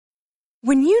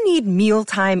When you need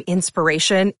mealtime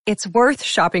inspiration, it's worth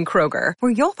shopping Kroger,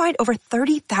 where you'll find over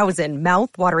 30,000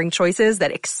 mouth-watering choices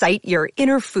that excite your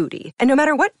inner foodie. And no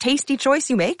matter what tasty choice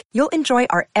you make, you'll enjoy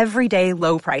our everyday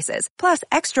low prices, plus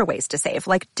extra ways to save,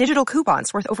 like digital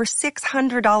coupons worth over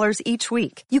 $600 each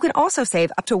week. You can also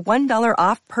save up to $1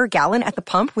 off per gallon at the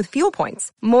pump with fuel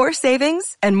points. More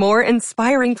savings and more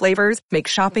inspiring flavors make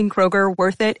shopping Kroger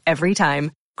worth it every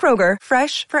time. Kroger,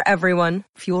 fresh for everyone.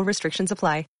 Fuel restrictions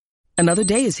apply. Another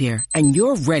day is here, and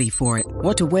you're ready for it.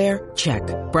 What to wear? Check.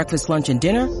 Breakfast, lunch, and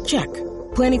dinner? Check.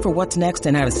 Planning for what's next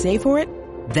and how to save for it?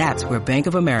 That's where Bank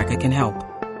of America can help.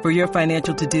 For your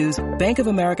financial to-dos, Bank of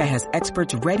America has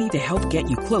experts ready to help get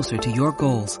you closer to your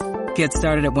goals. Get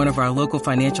started at one of our local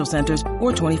financial centers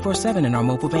or 24/7 in our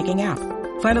mobile banking app.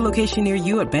 Find a location near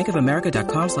you at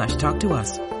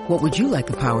bankofamerica.com/talktous. What would you like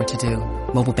the power to do?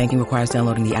 Mobile banking requires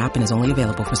downloading the app and is only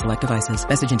available for select devices.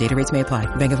 Message and data rates may apply.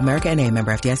 Bank of America N.A.,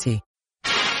 member FDIC.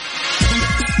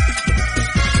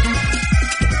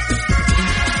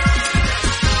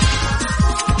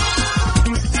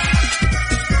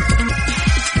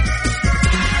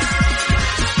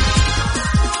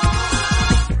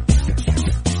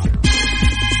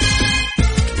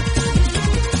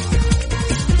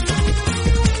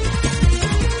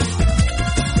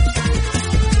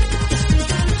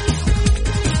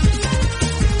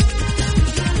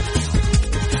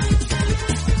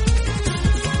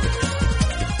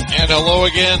 Hello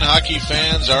again, hockey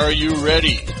fans. Are you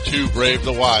ready to brave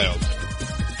the wild?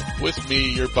 With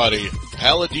me, your buddy,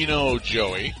 Paladino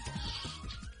Joey.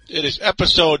 It is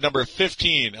episode number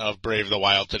 15 of Brave the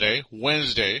Wild today,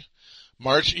 Wednesday,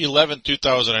 March 11th,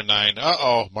 2009.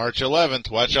 March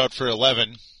 11th. Watch out for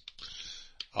 11.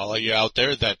 All of you out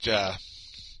there that,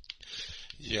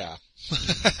 yeah.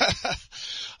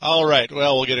 All right.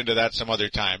 Well, we'll get into that some other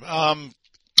time.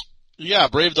 Yeah,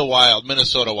 Brave the Wild,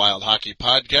 Minnesota Wild Hockey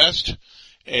Podcast,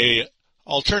 a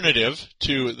alternative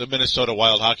to the Minnesota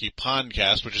Wild Hockey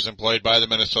Podcast, which is employed by the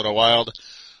Minnesota Wild.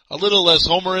 A little less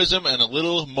homerism and a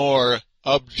little more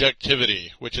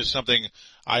objectivity, which is something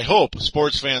I hope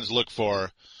sports fans look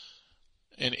for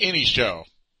in any show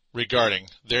regarding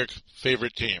their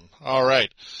favorite team. All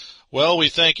right. Well, we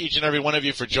thank each and every one of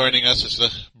you for joining us. As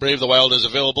the Brave the Wild is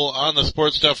available on the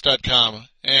sportstuff.com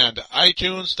and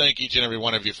iTunes. Thank each and every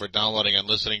one of you for downloading and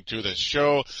listening to this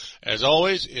show. As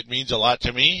always, it means a lot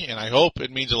to me, and I hope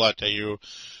it means a lot to you.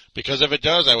 Because if it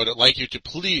does, I would like you to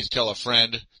please tell a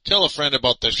friend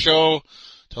about the show.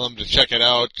 Tell them to check it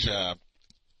out,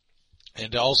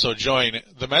 and to also join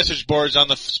the message boards on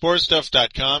the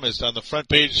sportstuff.com. Is on the front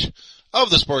page of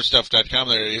the sportstuff.com.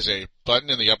 There is a button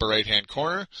in the upper right-hand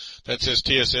corner that says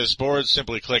TSS Sports.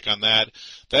 Simply click on that.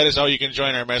 That is how you can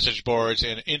join our message boards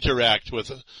and interact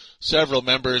with several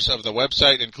members of the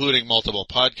website, including multiple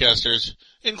podcasters,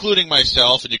 including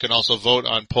myself. And you can also vote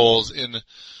on polls in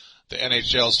the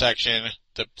NHL section,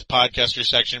 the podcaster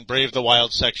section, Brave the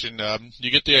Wild section.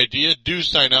 You get the idea. Do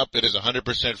sign up. It is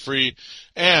 100% free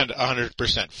and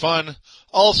 100% fun.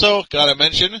 Also, gotta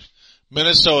mention,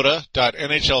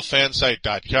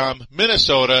 Minnesota.NHLfansite.com,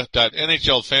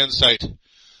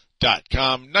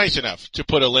 Minnesota.NHLfansite.com. Nice enough to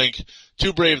put a link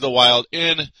to Brave the Wild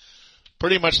in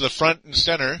pretty much the front and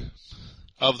center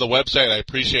of the website. I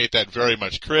appreciate that very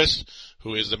much, Chris,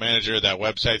 who is the manager of that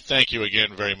website. Thank you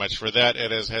again very much for that.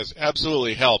 It has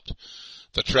absolutely helped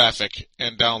the traffic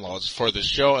and downloads for this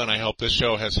show, and I hope this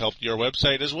show has helped your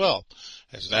website as well,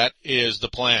 as that is the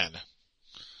plan.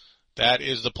 That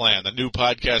is the plan, the new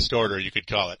podcast order, you could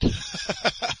call it.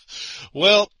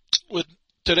 Well, with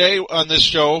today on this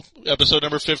show, episode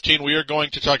number 15, we are going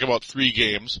to talk about 3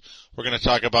 games. We're going to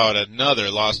talk about another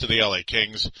loss to the LA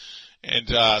Kings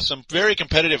and some very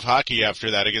competitive hockey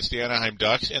after that against the Anaheim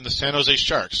Ducks and the San Jose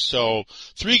Sharks. So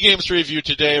 3 games to review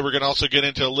today. We're going to also get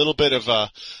into a little bit of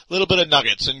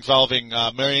nuggets involving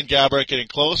Marian Gaborik getting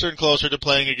closer and closer to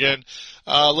playing again.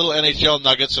 Little NHL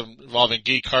nuggets involving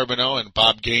Guy Carbonneau and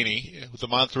Bob Gainey with the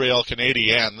Montreal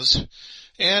Canadiens,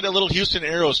 and a little Houston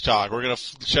Aeros talk. We're going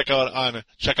to check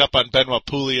up on Benoit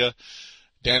Pouliot,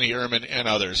 Danny Ehrman, and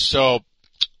others. So,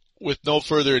 with no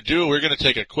further ado, we're going to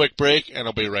take a quick break, and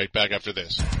I'll be right back after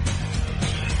this.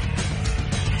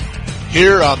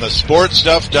 Here on the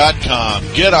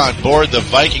sportstuff.com, get on board the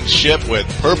Viking ship with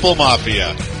Purple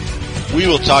Mafia. We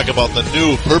will talk about the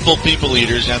new Purple People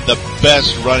Eaters and the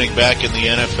best running back in the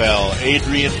NFL,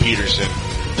 Adrian Peterson.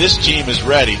 This team is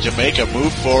ready to make a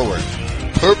move forward.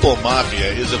 Purple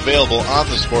Mafia is available on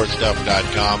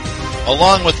thesportstuff.com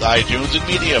along with iTunes and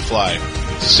MediaFly.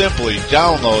 Simply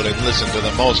download and listen to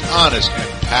the most honest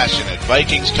and passionate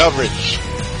Vikings coverage.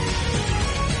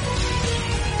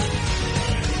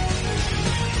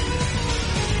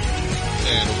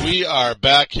 and we are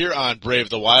back here on Brave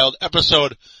the Wild,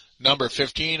 episode number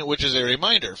 15, which is a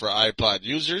reminder for iPod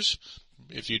users.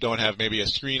 If you don't have maybe a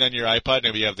screen on your iPod,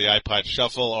 maybe you have the iPod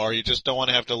Shuffle, or you just don't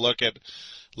want to have to look at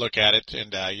it,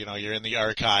 and you're in the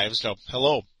archives. So,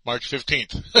 hello, March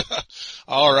 15th.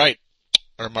 All right,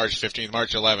 or March 15th,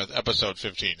 March 11th, episode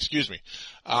 15. Excuse me.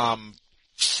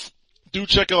 Do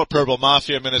check out Purple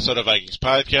Mafia, Minnesota Vikings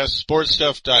podcast,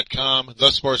 sportstuff.com,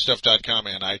 thesportstuff.com,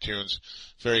 and iTunes.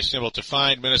 Very simple to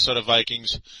find. Minnesota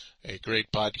Vikings, a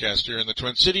great podcast here in the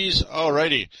Twin Cities.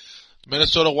 Alrighty.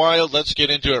 Minnesota Wild, let's get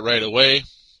into it right away.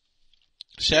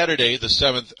 Saturday, the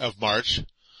 7th of March,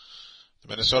 the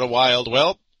Minnesota Wild,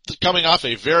 well, coming off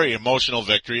a very emotional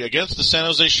victory against the San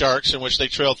Jose Sharks, in which they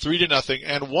trailed 3-0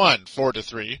 and won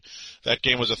 4-3. That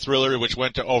game was a thriller, which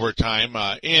went to overtime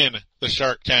in the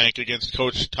Shark Tank against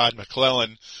Coach Todd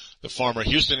McClellan, the former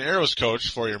Houston Aeros coach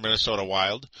for your Minnesota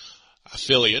Wild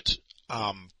affiliate.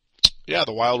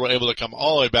 The Wild were able to come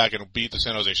all the way back and beat the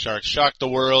San Jose Sharks, shock the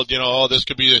world. This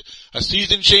could be a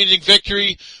season-changing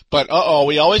victory, but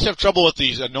we always have trouble with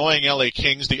these annoying LA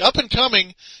Kings, the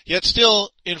up-and-coming, yet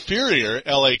still inferior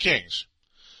LA Kings.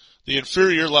 The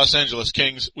inferior Los Angeles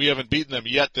Kings, we haven't beaten them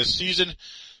yet this season.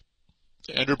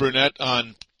 Andrew Burnett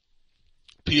on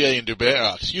PA, the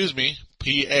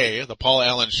Paul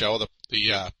Allen Show,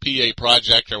 the PA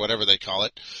Project, or whatever they call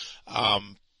it,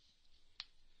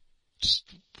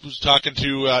 was talking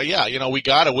to, we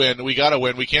gotta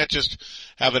win. We can't just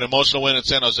have an emotional win in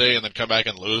San Jose and then come back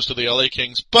and lose to the LA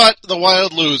Kings. But the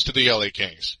Wild lose to the LA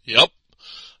Kings. Yep.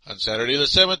 On Saturday the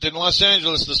 7th in Los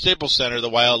Angeles, the Staples Center, the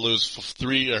Wild lose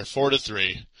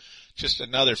 4-3. Just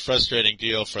another frustrating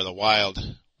deal for the Wild.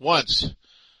 Once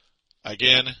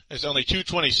again, it's only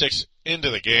 2:26 into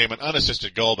the game, an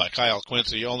unassisted goal by Kyle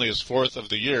Quincy, only his 4th of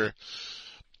the year.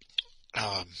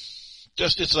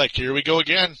 It's like, here we go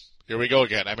again.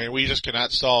 I mean, we just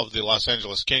cannot solve the Los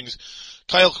Angeles Kings.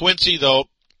 Kyle Quincy, though,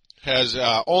 has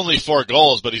only 4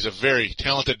 goals, but he's a very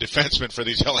talented defenseman for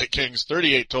these LA Kings.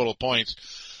 38 total points,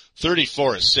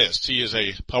 34 assists. He is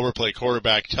a power play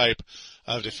quarterback type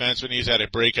of defenseman. He's had a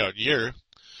breakout year.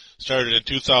 Started in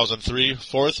 2003,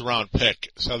 4th round pick.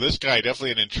 So this guy,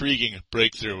 definitely an intriguing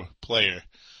breakthrough player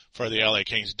for the LA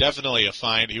Kings. Definitely a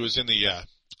find. He was in the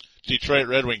Detroit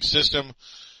Red Wings system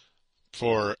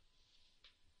for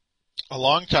a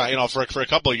long time, for a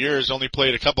couple of years. Only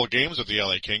played a couple of games with the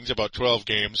LA Kings, about 12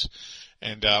 games,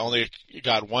 and only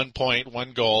got 1 point,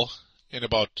 1 goal in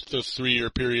about the 2-year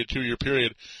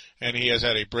period, and he has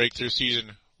had a breakthrough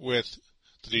season with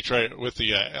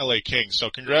the LA Kings. So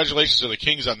congratulations to the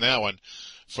Kings on that one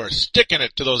for sticking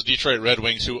it to those Detroit Red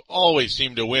Wings, who always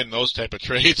seem to win those type of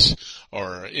trades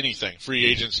or anything, free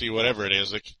agency, whatever it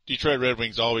is. The Detroit Red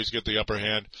Wings always get the upper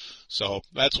hand. So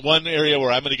that's one area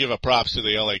where I'm going to give a props to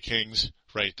the LA Kings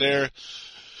right there.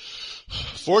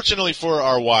 Fortunately for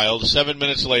our Wild, just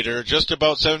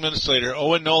about 7 minutes later,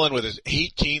 Owen Nolan with his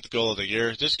 18th goal of the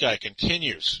year. This guy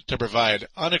continues to provide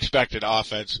unexpected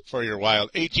offense for your Wild.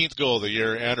 18th goal of the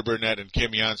year, Andrew Burnett and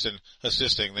Kim Janssen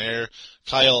assisting there.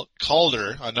 Kyle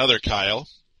Calder, another Kyle,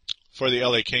 for the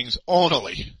LA Kings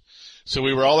only. So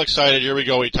we were all excited. Here we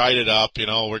go. We tied it up.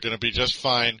 We're going to be just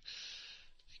fine.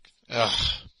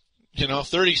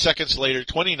 30 seconds later,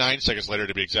 29 seconds later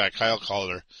to be exact, Kyle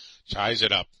Calder ties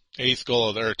it up. 8th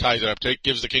goal ties it up,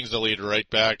 gives the Kings the lead right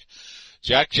back.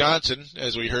 Jack Johnson,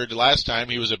 as we heard last time,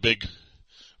 he was a big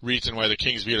reason why the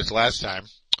Kings beat us last time,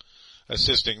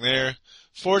 assisting there.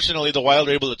 Fortunately, the Wild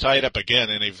are able to tie it up again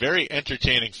in a very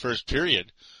entertaining first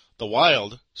period. The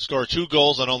Wild score 2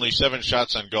 goals on only 7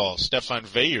 shots on goal. Stefan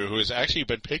Veilleux, who has actually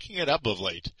been picking it up of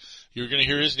late. You're going to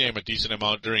hear his name a decent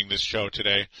amount during this show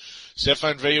today.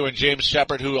 Stefan Veilleux and James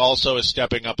Shepard, who also is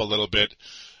stepping up a little bit.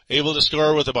 Able to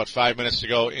score with about 5 minutes to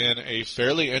go in a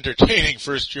fairly entertaining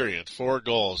first period. 4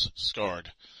 goals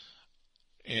scored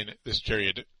in this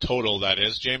period, total that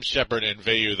is. James Shepard and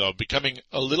Veilleux, though, becoming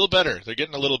a little better. They're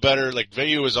getting a little better. Like,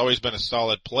 Veilleux has always been a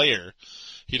solid player.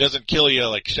 He doesn't kill you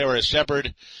like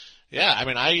Shepard. Yeah, I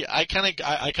mean, I kind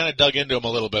of dug into him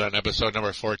a little bit on episode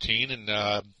number 14, and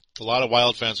a lot of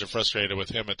Wild fans are frustrated with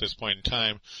him at this point in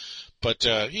time. But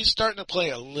he's starting to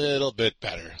play a little bit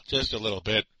better, just a little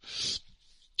bit.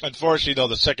 Unfortunately, though,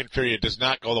 the second period does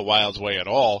not go the Wild's way at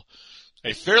all.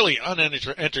 A fairly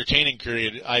unentertaining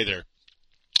period either.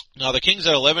 Now, the Kings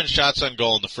had 11 shots on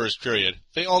goal in the first period.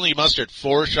 They only mustered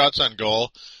 4 shots on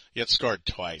goal, yet scored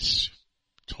twice.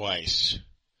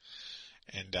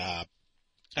 And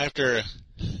after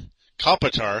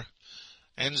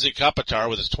Enzi Kopitar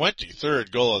with his 23rd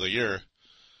goal of the year,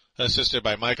 assisted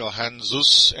by Michael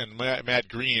Handzus and Matt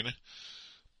Green,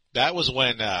 that was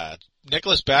when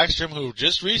Nicholas Backstrom, who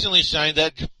just recently signed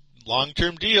that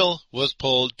long-term deal was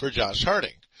pulled for Josh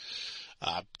Harding.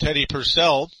 Teddy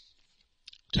Purcell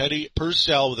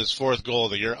with his 4th goal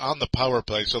of the year on the power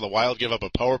play, so the Wild give up a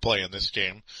power play in this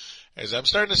game. As I'm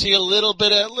starting to see a little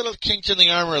kinks in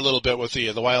the armor a little bit with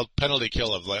the Wild penalty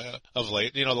kill of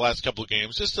late, the last couple of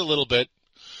games, just a little bit.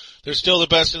 They're still the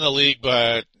best in the league,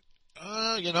 but,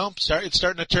 it's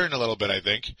starting to turn a little bit, I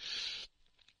think.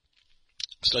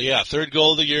 So yeah, 3rd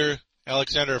goal of the year,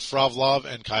 Alexander Frolov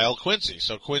and Kyle Quincy.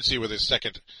 So Quincy with his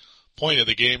 2nd point of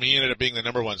the game, he ended up being the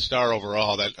number 1 star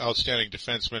overall, that outstanding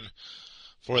defenseman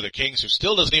for the Kings, who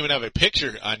still doesn't even have a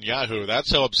picture on Yahoo.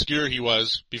 That's how obscure he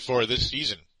was before this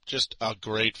season. Just a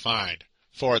great find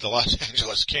for the Los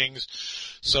Angeles Kings.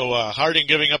 So Harding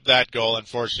giving up that goal,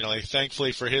 unfortunately.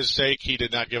 Thankfully for his sake, he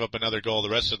did not give up another goal the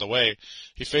rest of the way.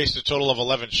 He faced a total of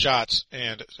 11 shots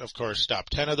and, of course,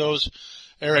 stopped 10 of those.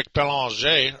 Eric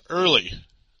Belanger, early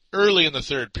in the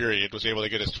 3rd period, was able to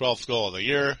get his 12th goal of the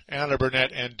year. Anna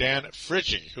Burnett and Dan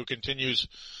Fritchie, who continues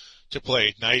to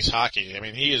play nice hockey. I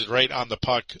mean, he is right on the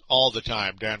puck all the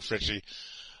time, Dan Fritchie.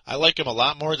 I like him a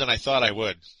lot more than I thought I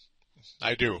would.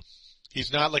 I do.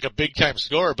 He's not like a big-time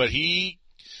scorer, but he's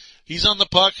on the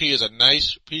puck. He is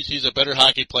he's a better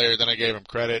hockey player than I gave him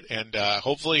credit, and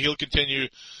hopefully he'll continue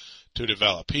to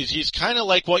develop. He's kind of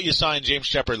like what you saw in James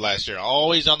Shepard last year.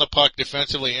 Always on the puck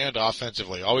defensively and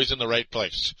offensively. Always in the right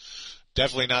place.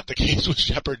 Definitely not the case with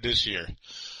Shepard this year.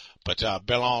 But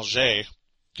Belanger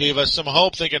gave us some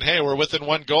hope, thinking, hey, we're within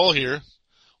 1 goal here.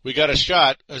 We got a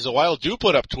shot, as the Wild do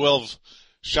put up 12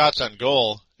 shots on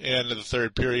goal in the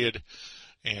 3rd period.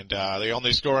 And they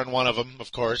only score on 1 of them,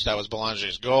 of course. That was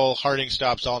Belanger's goal. Harding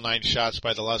stops all 9 shots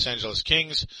by the Los Angeles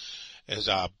Kings. As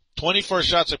 24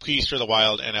 shots apiece for the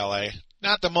Wild and LA.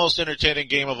 Not the most entertaining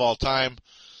game of all time.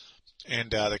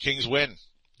 And the Kings win.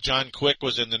 John Quick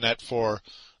was in the net for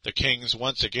the Kings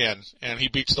once again, and he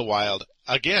beats the Wild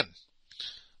again.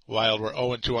 Wild were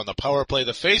 0-2 on the power play.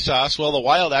 The face-offs, well, the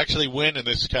Wild actually win in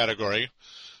this category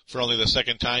for only the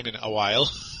 2nd time in a while.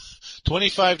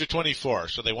 25-24,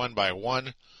 so they won by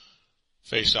 1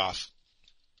 face-off.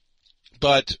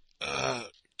 But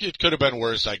it could have been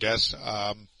worse, I guess.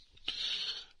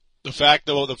 The fact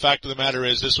of the matter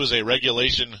is this was a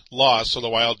regulation loss, so the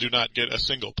Wild do not get a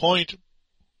single point.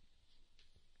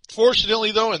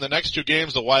 Fortunately, though, in the next 2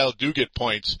 games, the Wild do get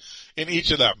points in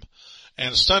each of them.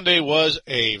 And Sunday was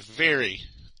a very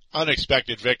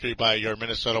unexpected victory by your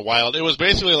Minnesota Wild. It was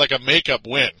basically like a makeup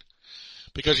win,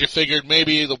 because you figured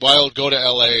maybe the Wild go to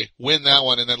LA, win that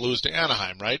one, and then lose to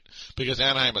Anaheim, right? Because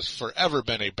Anaheim has forever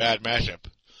been a bad matchup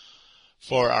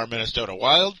for our Minnesota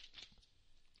Wild.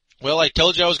 Well, I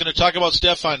told you I was going to talk about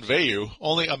Stefan Veilleux.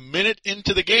 Only a minute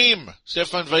into the game,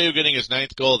 Stefan Veilleux getting his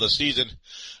 9th goal of the season.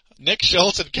 Nick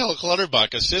Schultz and Kel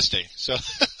Clutterbuck assisting. So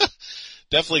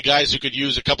definitely guys who could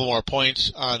use a couple more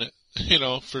points on,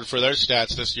 for their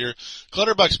stats this year.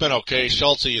 Clutterbuck's been okay.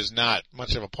 Schultz is not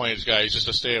much of a points guy. He's just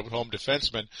a stay-at-home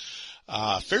defenseman.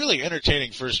 Fairly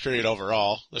entertaining first period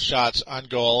overall. The shots on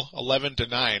goal,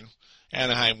 11-9.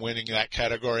 Anaheim winning that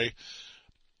category.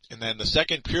 And then the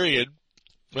 2nd period,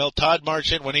 well, Todd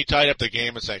Marchant, when he tied up the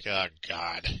game, it's like, oh,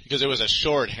 God, because it was a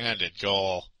short-handed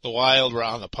goal. The Wild were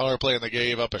on the power play, and they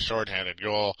gave up a short-handed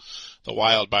goal. The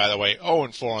Wild, by the way,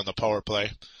 0-4 on the power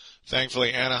play.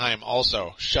 Thankfully, Anaheim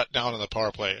also shut down on the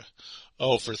power play,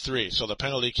 0-3. So the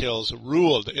penalty kills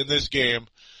ruled in this game,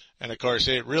 and, of course,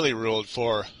 it really ruled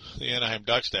for the Anaheim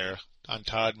Ducks there on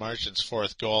Todd Marchant's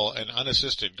 4th goal, an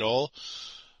unassisted goal.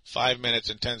 5 minutes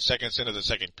and 10 seconds into the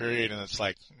 2nd period, and it's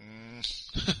like,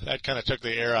 that kind of took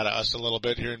the air out of us a little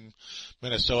bit here in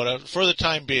Minnesota for the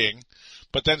time being.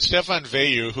 But then Stefan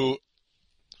Veilleux, who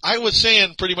I was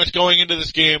saying pretty much going into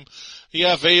this game,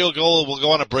 yeah, Veilleux will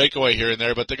go on a breakaway here and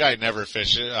there, but the guy never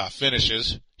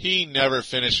finishes. He never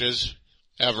finishes,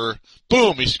 ever.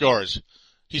 Boom, he scores.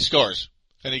 He scores.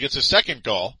 And he gets his 2nd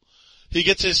goal. He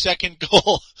gets his 2nd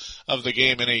goal of the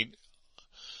game in a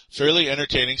fairly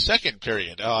entertaining 2nd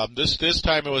period. This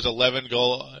time it was 11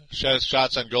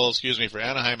 shots on goal, for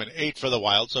Anaheim and 8 for the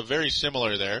Wild, so very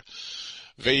similar there.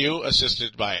 Veilleux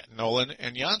assisted by Nolan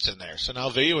and Janssen there. So now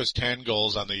Veilleux has 10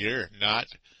 goals on the year. Not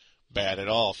bad at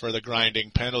all for the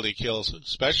grinding penalty kills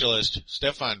specialist,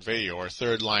 Stefan Veilleux, or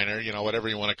 3rd liner, whatever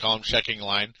you want to call him, checking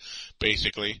line,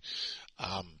 basically.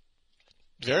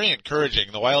 Very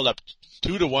encouraging. The Wild up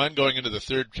 2-1 going into the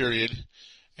 3rd period.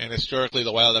 And historically,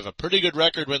 the Wild have a pretty good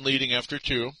record when leading after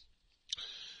 2.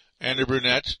 Andrew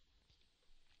Brunette,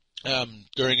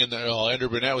 Andrew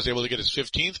Brunette was able to get his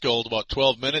 15th goal about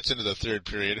 12 minutes into the 3rd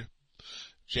period.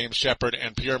 James Shepard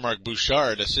and Pierre-Marc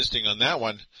Bouchard assisting on that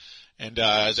one. And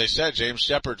as I said, James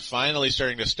Shepard finally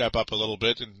starting to step up a little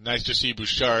bit, and nice to see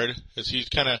Bouchard, as he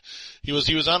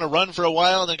was on a run for a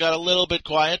while and then got a little bit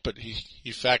quiet, but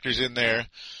he factors in there.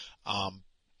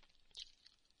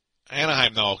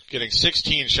 Anaheim, though, getting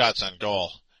 16 shots on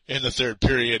goal in the third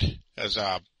period, as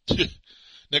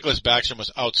Nicholas Backstrom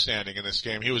was outstanding in this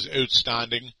game. He was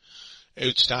outstanding,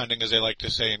 as they like to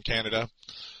say in Canada.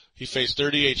 He faced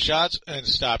 38 shots and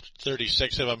stopped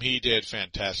 36 of them. He did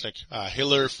fantastic.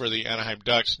 Hiller for the Anaheim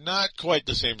Ducks, not quite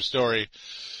the same story.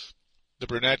 The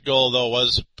Brunette goal, though,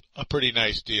 was a pretty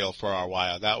nice deal for our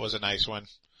Wild. That was a nice one.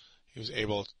 He was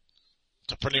able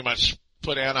to pretty much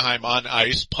put Anaheim on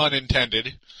ice, pun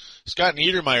intended. Scott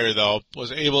Niedermayer, though,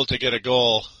 was able to get a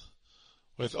goal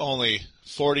with only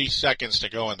 40 seconds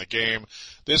to go in the game.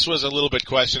 This was a little bit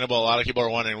questionable. A lot of people are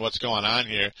wondering what's going on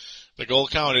here. The goal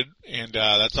counted, and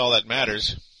that's all that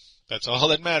matters. That's all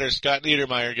that matters. Scott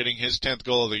Niedermayer getting his 10th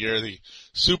goal of the year, the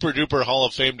super-duper Hall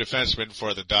of Fame defenseman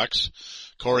for the Ducks.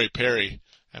 Corey Perry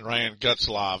and Ryan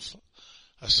Gutzlav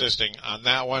assisting on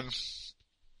that one.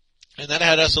 And that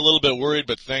had us a little bit worried,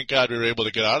 but thank God we were able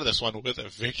to get out of this one with a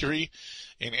victory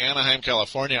in Anaheim,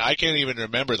 California. I can't even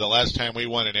remember the last time we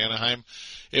won in Anaheim.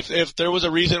 If there was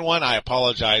a recent one, I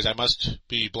apologize. I must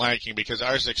be blanking because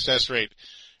our success rate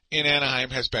in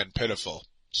Anaheim has been pitiful.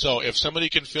 So if somebody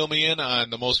can fill me in on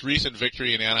the most recent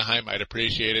victory in Anaheim, I'd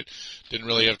appreciate it. Didn't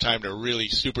really have time to really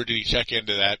super duty check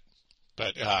into that,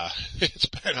 but it's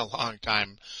been a long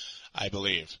time, I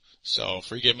believe. So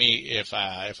forgive me if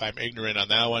I'm ignorant on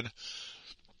that one.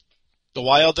 The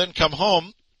Wild then come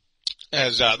home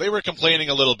as they were complaining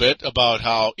a little bit about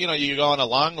how, you go on a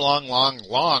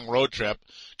long road trip,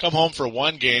 come home for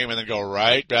one game, and then go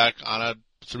right back on a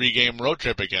 3-game road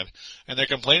trip again. And they're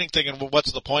complaining, thinking, well,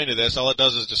 what's the point of this? All it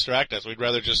does is distract us. We'd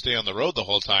rather just stay on the road the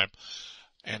whole time.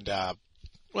 And, the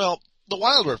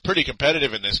Wild were pretty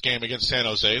competitive in this game against San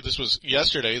Jose. This was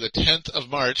yesterday, the 10th of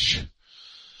March,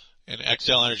 in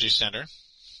XL Energy Center.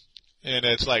 And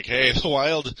it's like, hey,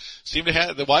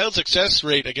 the Wild success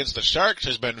rate against the Sharks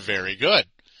has been very good.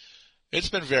 It's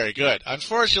been very good.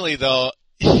 Unfortunately, though,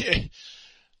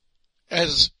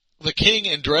 as the King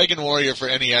and Dragon Warrior for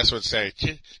NES would say,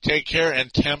 take care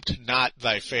and tempt not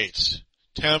thy fates.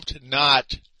 Tempt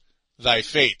not thy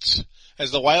fates. As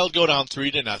the Wild go down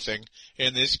 3-0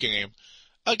 in this game.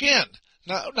 Again,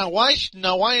 now why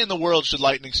in the world should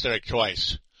Lightning strike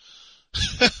twice?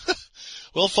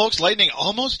 Well, folks, Lightning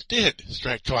almost did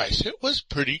strike twice. It was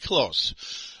pretty close.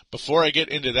 Before I get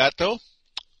into that, though,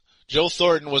 Joe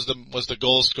Thornton was the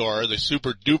goal scorer, the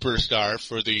super duper star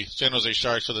for the San Jose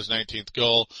Sharks with his 19th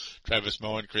goal. Travis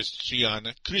Moen,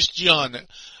 Christian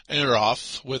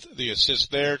Eroff with the assist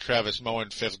there. Travis Moen,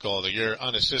 5th goal of the year,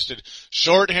 unassisted,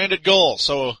 short-handed goal.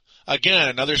 So again,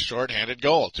 another short-handed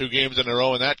goal. 2 games in a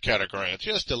row in that category.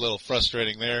 Just a little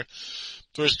frustrating there.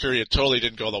 First period totally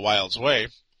didn't go the Wild's way.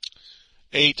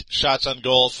 8 shots on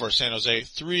goal for San Jose,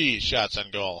 3 shots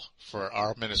on goal for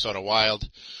our Minnesota Wild.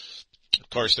 Of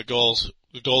course, the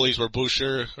goalies were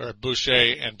Boucher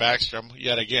and Backstrom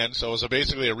yet again, so it was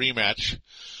basically a rematch.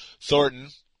 Thornton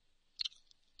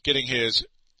getting his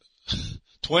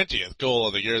 20th goal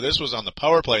of the year. This was on the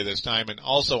power play this time and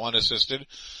also unassisted.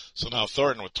 So now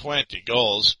Thornton with 20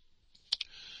 goals.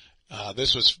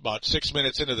 This was about 6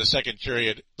 minutes into the second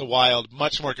period. The Wild,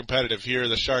 much more competitive here.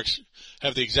 The Sharks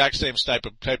have the exact same type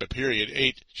of period.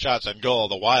 8 shots on goal.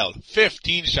 The Wild,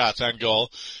 15 shots on goal.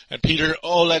 And Peter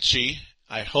Olechi,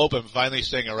 I hope I'm finally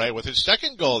saying it right, with his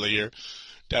 2nd goal of the year.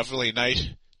 Definitely nice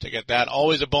to get that.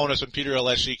 Always a bonus when Peter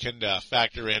Olechi can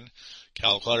factor in.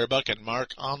 Cal Clutterbuck and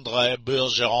Marc-Andre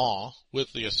Bergeron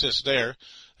with the assist there.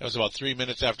 That was about 3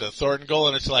 minutes after the Thornton goal,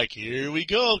 and it's like, here we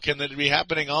go. Can it be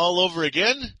happening all over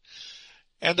again?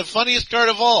 And the funniest part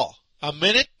of all, a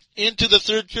minute into the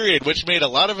third period, which made a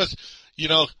lot of us,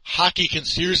 hockey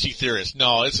conspiracy theorists.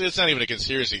 No, it's not even a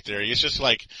conspiracy theory. It's just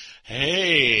like,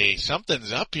 hey,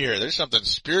 something's up here. There's something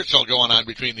spiritual going on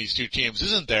between these two teams,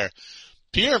 isn't there?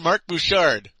 Pierre-Marc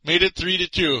Bouchard made it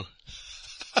 3-2.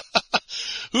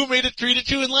 Who made it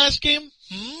 3-2 in last game?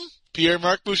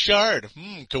 Pierre-Marc Bouchard.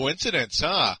 Coincidence,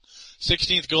 huh?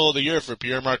 16th goal of the year for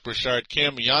Pierre-Marc Bouchard.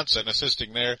 Cam Janssen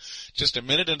assisting there just a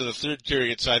minute into the third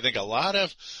period. So I think a lot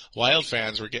of Wild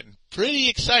fans were getting pretty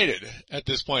excited at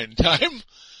this point in time.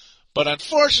 But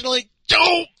unfortunately,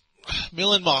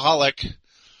 Milan Michalek,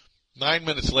 9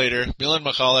 minutes later, Milan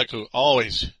Michalek, who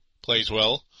always plays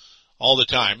well all the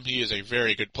time. He is a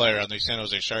very good player on the San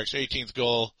Jose Sharks. 18th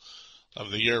goal of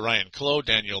the year, Ryan Clough,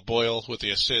 Daniel Boyle with the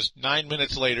assist 9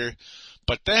 minutes later.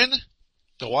 But then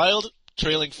the Wild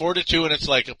trailing 4-2, and it's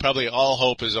like probably all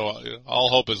hope is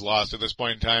lost at this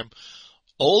point in time.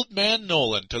 Old man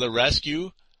Nolan to the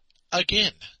rescue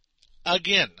again.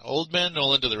 Old man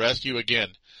Nolan to the rescue again.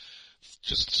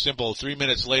 Just simple 3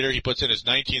 minutes later, he puts in his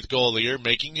 19th goal of the year,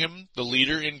 making him the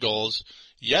leader in goals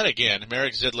yet again.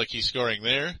 Marek Zidlicky scoring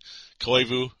there.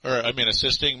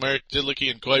 Assisting. Marek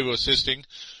Zidlicky and Koivu assisting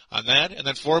on that. And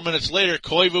then 4 minutes later,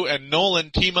 Koivu and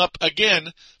Nolan team up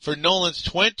again for Nolan's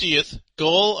 20th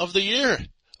goal of the year.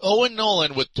 Owen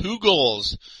Nolan with 2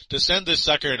 goals to send this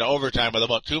sucker into overtime with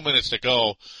about 2 minutes to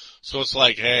go. So it's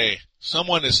like, hey,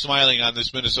 someone is smiling on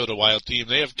this Minnesota Wild team.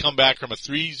 They have come back from a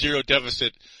 3-0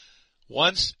 deficit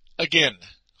once again.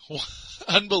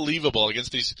 Unbelievable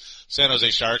against these San Jose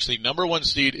Sharks, the number 1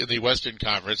 seed in the Western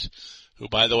Conference, who,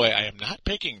 by the way, I am not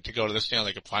picking to go to the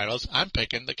Stanley Cup Finals. I'm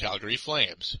picking the Calgary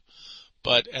Flames.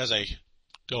 But as I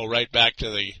go right back to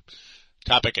the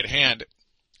topic at hand,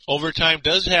 overtime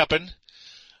does happen,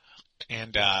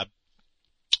 and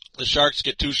the Sharks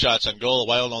get 2 shots on goal. The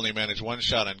Wild only manage 1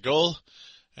 shot on goal.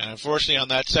 And unfortunately on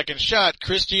that second shot,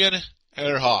 Christian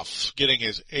Ehrhoff getting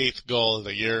his 8th goal of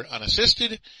the year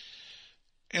unassisted.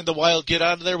 And the Wild get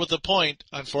out of there with a point.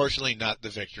 Unfortunately, not the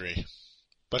victory.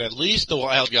 But at least the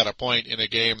Wild got a point in a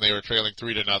game they were trailing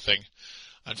 3-0.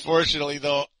 Unfortunately,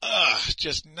 though,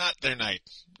 just not their night.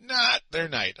 Not their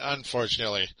night,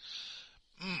 unfortunately.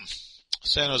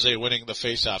 San Jose winning the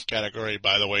face-off category,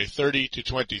 by the way,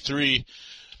 30-23.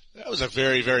 That was a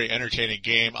very, very entertaining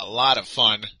game. A lot of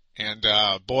fun. And,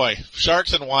 boy,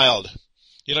 Sharks and Wild.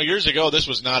 You know, years ago, this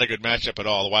was not a good matchup at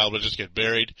all. The Wild would just get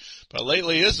buried. But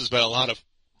lately, this has been a lot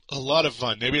of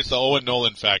fun. Maybe it's the Owen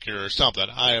Nolan factor or something.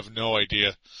 I have no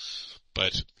idea.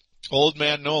 But old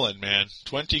man Nolan, man,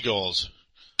 20 goals.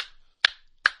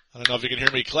 I don't know if you can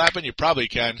hear me clapping. You probably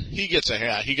can. He gets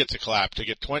a clap to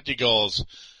get 20 goals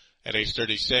at age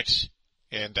 36.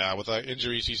 And with the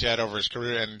injuries he's had over his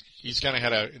career, and he's kind of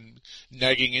had a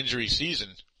nagging injury season.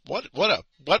 What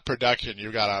production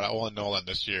you got out of Owen Nolan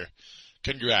this year.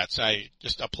 Congrats. I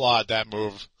just applaud that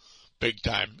move big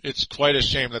time. It's quite a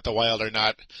shame that the Wild are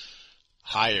not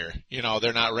higher. You know,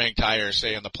 they're not ranked higher,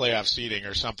 say, in the playoff seeding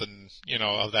or something, you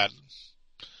know, of that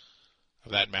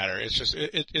matter. It's just,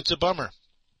 it's a bummer.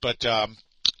 But,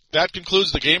 that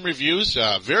concludes the game reviews.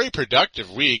 Very productive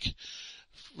week,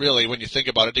 really, when you think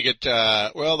about it. To get,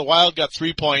 the Wild got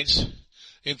 3 points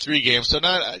in 3 games, so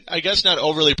I guess not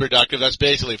overly productive. That's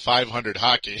basically 500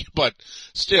 hockey, but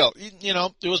still, you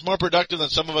know, it was more productive than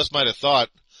some of us might have thought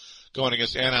going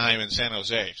against Anaheim and San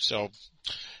Jose. So,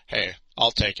 hey,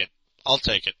 I'll take it.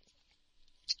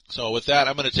 So with that,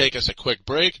 I'm going to take us a quick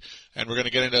break, and we're going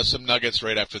to get into some nuggets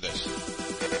right after this.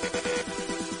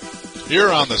 Here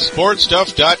on the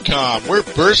SportStuff.com, we're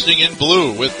bursting in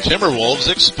blue with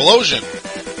Timberwolves Explosion.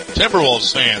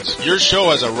 Timberwolves fans, your show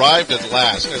has arrived at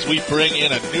last as we bring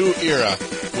in a new era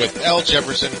with Al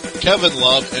Jefferson, Kevin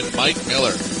Love, and Mike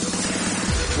Miller.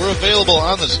 We're available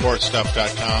on the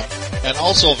SportStuff.com and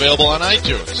also available on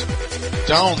iTunes.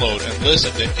 Download and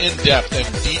listen to in-depth and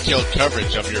detailed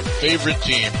coverage of your favorite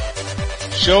team.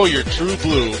 Show your true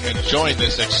blue and join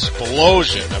this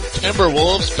explosion of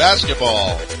Timberwolves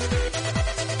basketball.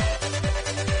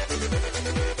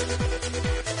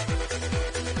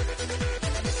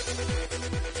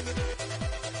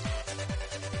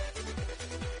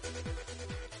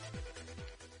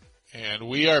 And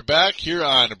we are back here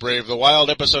on Brave the Wild,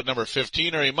 episode number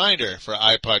 15. A reminder for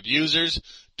iPod users,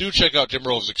 do check out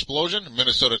Timberwolves Explosion,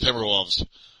 Minnesota Timberwolves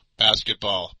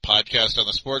basketball podcast on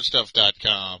the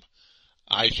SportStuff.com,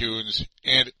 iTunes,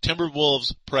 and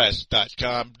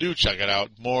TimberwolvesPress.com. Do check it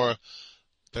out. More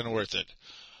than worth it.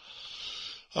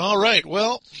 All right,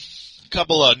 well, a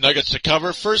couple of nuggets to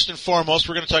cover. First and foremost,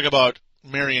 we're going to talk about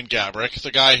Marian Gaborik,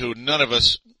 the guy who none of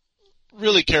us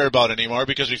really care about anymore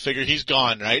because we figure he's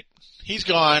gone, right? He's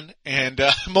gone, and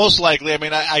most likely, I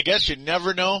mean, I guess you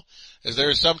never know, as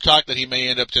there is some talk that he may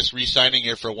end up just re-signing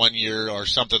here for 1 year or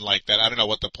something like that. I don't know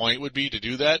what the point would be to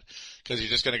do that, because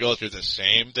he's just going to go through the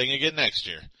same thing again next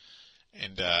year.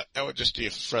 And that would just be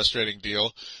a frustrating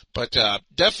deal. But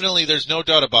definitely there's no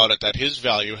doubt about it that his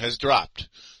value has dropped.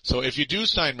 So if you do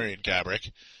sign Marian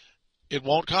Gaborik, it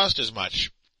won't cost as much.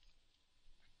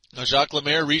 Now, Jacques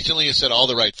Lemaire recently has said all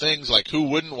the right things, like who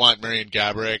wouldn't want Marian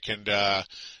Gaborik, and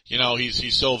you know,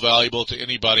 he's so valuable to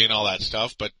anybody and all that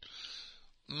stuff, but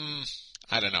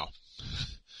I don't know.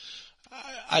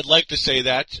 I'd like to say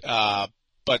that,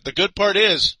 but the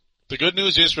good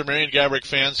news is for Marian Gaborik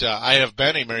fans, I have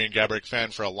been a Marian Gaborik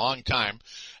fan for a long time,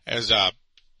 as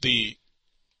the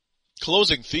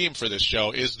closing theme for this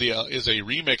show is a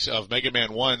remix of Mega Man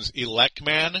 1's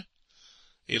Elecman.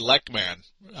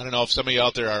 I don't know if some of you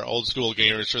out there are old school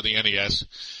gamers for the NES.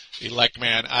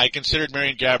 Elecman. I considered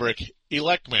Marian Gaborik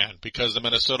man because the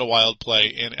Minnesota Wild play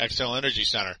in Xcel Energy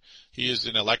Center. He is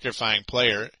an electrifying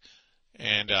player,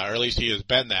 and or at least he has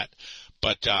been that.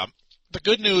 But the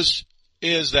good news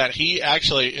is that he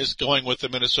actually is going with the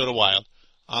Minnesota Wild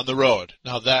on the road.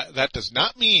 Now, that does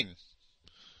not mean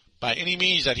by any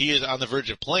means that he is on the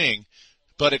verge of playing,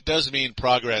 but it does mean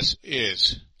progress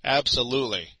is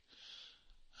absolutely,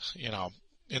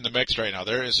 in the mix right now.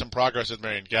 There is some progress with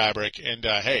Marian Gaborik, and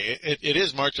hey, it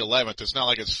is March 11th. It's not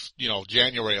like it's,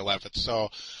 January 11th. So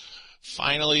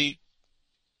finally,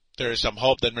 there is some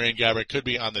hope that Marian Gaborik could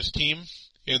be on this team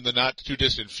in the not too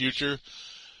distant future.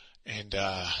 And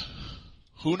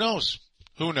who knows?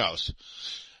 Who knows?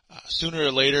 Sooner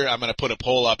or later, I'm going to put a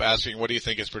poll up asking what do you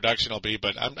think his production will be,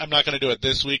 but I'm not going to do it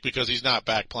this week because he's not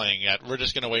back playing yet. We're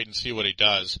just going to wait and see what he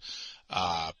does.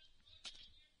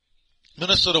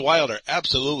 Minnesota Wild are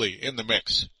absolutely in the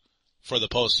mix for the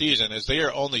postseason as they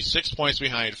are only 6 points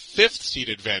behind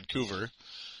 5th-seeded Vancouver.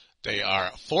 They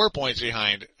are 4 points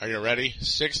behind, are you ready?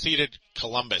 6th-seeded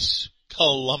Columbus.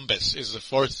 Columbus is the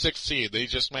 6th seed. They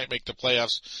just might make the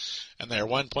playoffs, and they're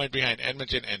 1 point behind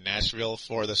Edmonton and Nashville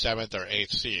for the 7th or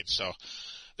 8th seed. So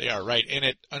they are right in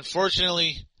it.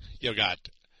 Unfortunately, you got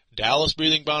Dallas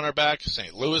breathing down our back,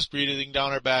 St. Louis breathing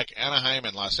down our back, Anaheim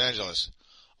and Los Angeles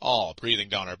all breathing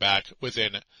down our back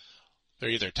they're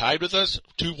either tied with us,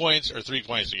 2 points, or 3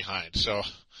 points behind. So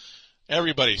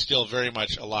everybody's still very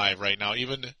much alive right now.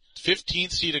 Even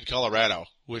 15th seeded Colorado,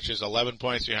 which is 11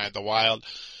 points behind the Wild.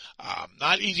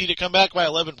 Not easy to come back by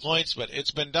 11 points, but it's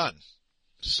been done.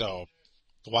 So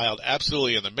the Wild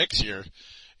absolutely in the mix here.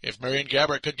 If Marian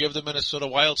Gaborik could give the Minnesota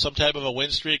Wild some type of a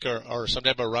win streak or some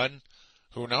type of run,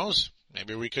 who knows?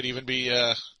 Maybe we could even be,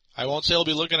 I won't say we'll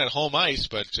be looking at home ice,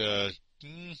 but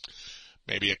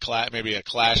maybe a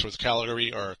clash with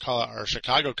Calgary or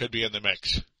Chicago could be in the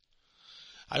mix.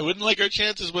 I wouldn't like our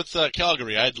chances with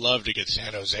Calgary. I'd love to get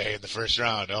San Jose in the first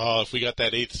round. Oh, if we got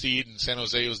that 8th seed and San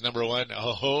Jose was number 1,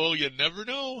 oh, you never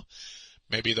know.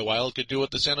 Maybe the Wild could do what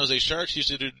the San Jose Sharks used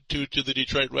to do to the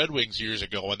Detroit Red Wings years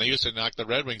ago when they used to knock the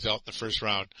Red Wings out in the first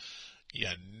round. You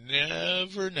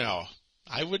never know.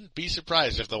 I wouldn't be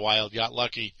surprised if the Wild got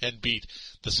lucky and beat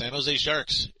the San Jose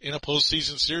Sharks in a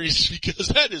postseason series because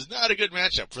that is not a good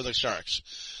matchup for the Sharks.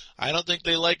 I don't think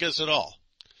they like us at all,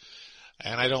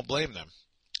 and I don't blame them.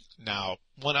 Now,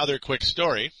 one other quick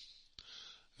story,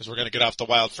 as we're going to get off the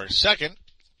Wild for a second,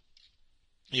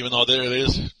 even though there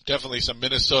is definitely some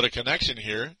Minnesota connection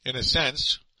here, in a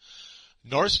sense,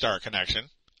 North Star connection.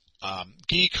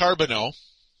 Guy Carbonneau,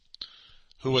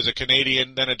 who was a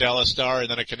Canadian, then a Dallas Star, and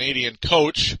then a Canadian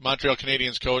coach, Montreal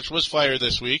Canadiens coach, was fired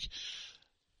this week.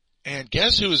 And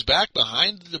guess who is back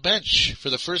behind the bench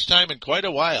for the first time in quite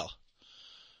a while?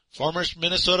 Former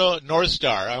Minnesota North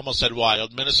Star, I almost said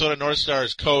Wild, Minnesota North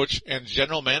Star's coach and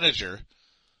general manager,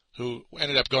 who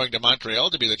ended up going to Montreal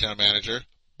to be the general manager,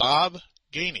 Bob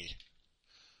Gainey.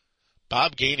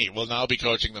 Bob Gainey will now be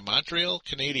coaching the Montreal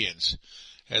Canadiens.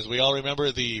 As we all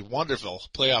remember the wonderful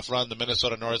playoff run the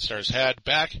Minnesota North Stars had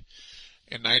back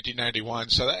in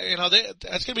 1991. So,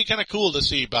 that's going to be kind of cool to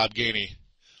see Bob Gainey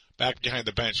back behind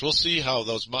the bench. We'll see how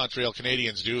those Montreal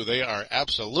Canadiens do. They are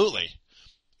absolutely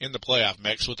in the playoff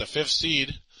mix with the 5th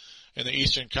seed in the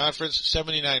Eastern Conference,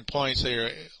 79 points. They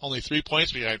are only 3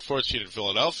 points behind 4th seed in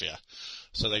Philadelphia.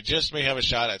 So they just may have a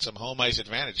shot at some home ice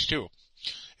advantage too,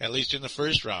 at least in the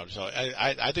first round. So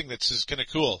I think this is kind of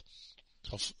cool.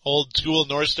 So old school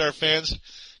North Star fans,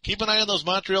 keep an eye on those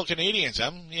Montreal Canadiens.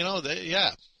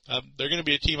 They're going to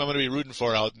be a team I'm going to be rooting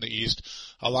for out in the East,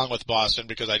 along with Boston,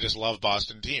 because I just love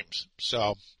Boston teams.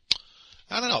 So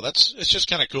I don't know. It's just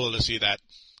kind of cool to see that.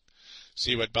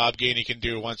 See what Bob Gainey can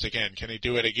do once again. Can he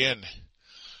do it again?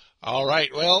 All right.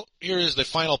 Well, here is the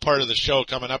final part of the show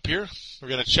coming up here. We're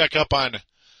going to check up on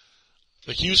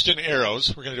the Houston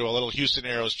Aeros. We're going to do a little Houston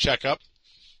Aeros checkup.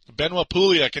 Benoit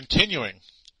Pouliot continuing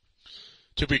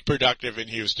to be productive in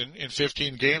Houston. In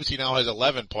 15 games, he now has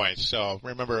 11 points. So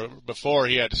remember, before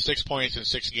he had 6 points in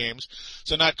 6 games.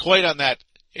 So not quite on that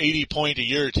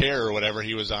 80-point-a-year tear or whatever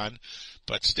he was on,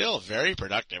 but still very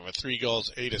productive with 3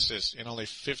 goals, 8 assists in only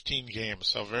 15 games.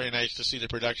 So very nice to see the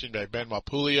production by Benoit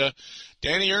Pouliot.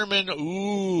 Danny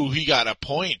Yerman, he got a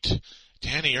point.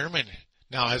 Danny Yerman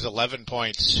now has 11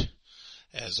 points.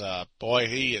 As,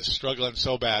 he is struggling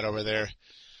so bad over there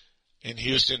in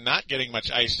Houston, not getting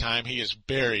much ice time. He is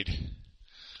buried,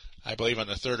 I believe, on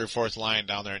the 3rd or 4th line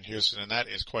down there in Houston, and that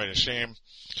is quite a shame.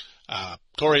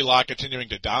 Corey Locke continuing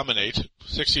to dominate,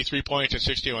 63 points in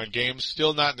 61 games,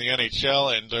 still not in the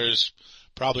NHL, and there's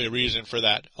probably a reason for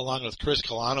that, along with Chris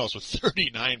Kalanos with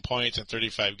 39 points in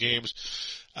 35 games.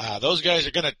 Those guys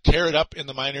are going to tear it up in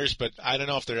the minors, but I don't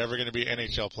know if they're ever going to be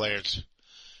NHL players.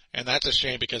 And that's a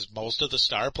shame because most of the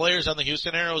star players on the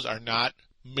Houston Aeros are not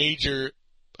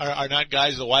not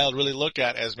guys the Wild really look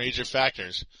at as major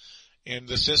factors in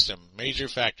the system, major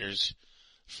factors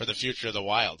for the future of the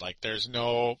Wild. Like, there's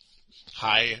no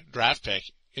high draft pick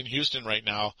in Houston right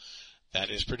now that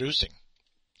is producing,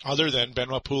 other than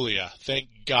Benoit Pouliot. Thank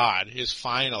God is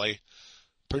finally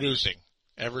producing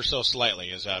ever so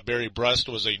slightly, as Barry Brust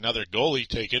was another goalie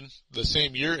taken the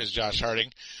same year as Josh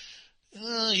Harding.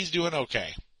 He's doing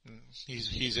okay.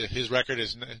 His record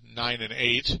is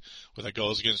 9-8 with a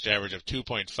goals against average of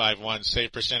 2.51,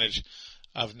 save percentage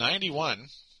of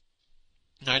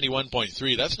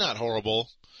 91.3. That's not horrible.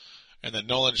 And then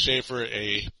Nolan Schaefer,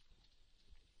 a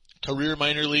career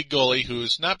minor league goalie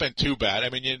who's not been too bad. I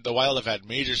mean, the Wild have had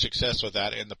major success with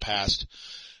that in the past.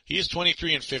 He is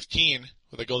 23-15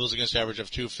 with a goals against average of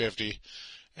 250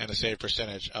 and a save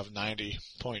percentage of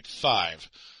 90.5.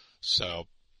 So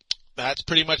that's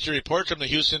pretty much the report from the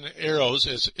Houston Aeros.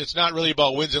 It's not really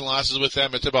about wins and losses with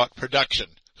them. It's about production.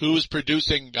 Who's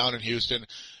producing down in Houston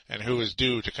and who is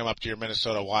due to come up to your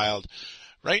Minnesota Wild.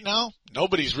 Right now,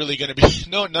 nobody's really going to be,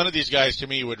 none of these guys to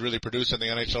me would really produce on the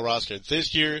NHL roster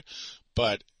this year,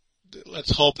 but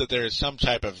let's hope that there is some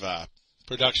type of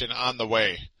production on the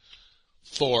way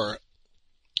for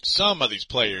some of these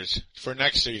players for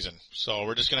next season. So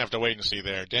we're just going to have to wait and see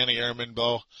there. Danny Ehrman,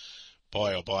 boy,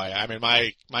 oh boy. I mean,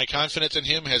 my confidence in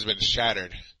him has been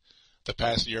shattered the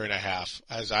past year and a half,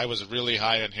 as I was really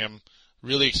high on him.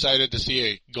 Really excited to see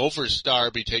a Gophers star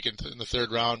be taken in the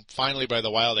third round, finally by the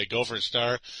Wild, a Gophers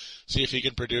star. See if he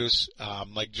can produce,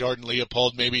 like Jordan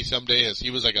Leopold maybe someday, as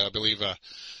he was I believe a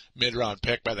mid-round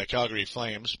pick by the Calgary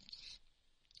Flames.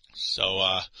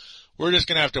 So, we're just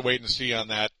gonna have to wait and see on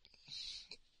that.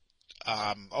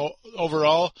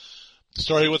 Overall, the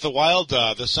story with the Wild,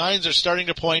 the signs are starting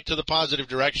to point to the positive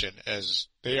direction as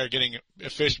they are getting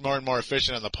more and more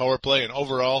efficient on the power play, and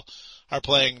overall are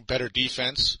playing better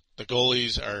defense. The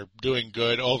goalies are doing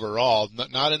good overall.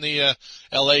 Not in the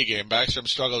LA game. Backstrom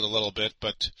struggled a little bit,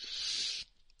 but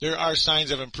there are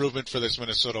signs of improvement for this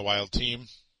Minnesota Wild team.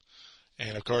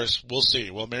 And, of course, we'll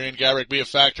see. Will Marian Gaborik be a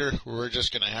factor? We're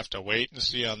just going to have to wait and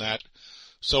see on that.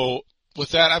 So, with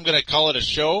that, I'm going to call it a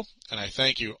show, and I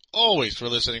thank you always for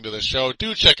listening to the show.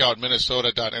 Do check out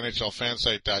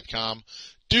minnesota.nhlfansite.com.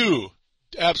 Do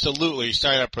absolutely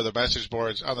sign up for the message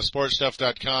boards on the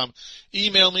sportstuff.com.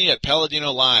 Email me at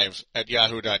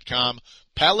palladinolive@yahoo.com,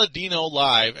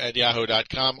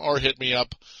 palladinolive@yahoo.com, or hit me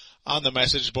up on the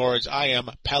message boards. I am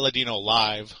Palladino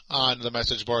Live on the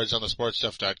message boards on the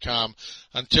sportstuff.com.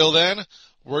 Until then,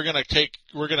 we're gonna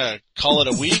call it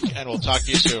a week, and we'll talk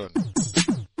to you soon.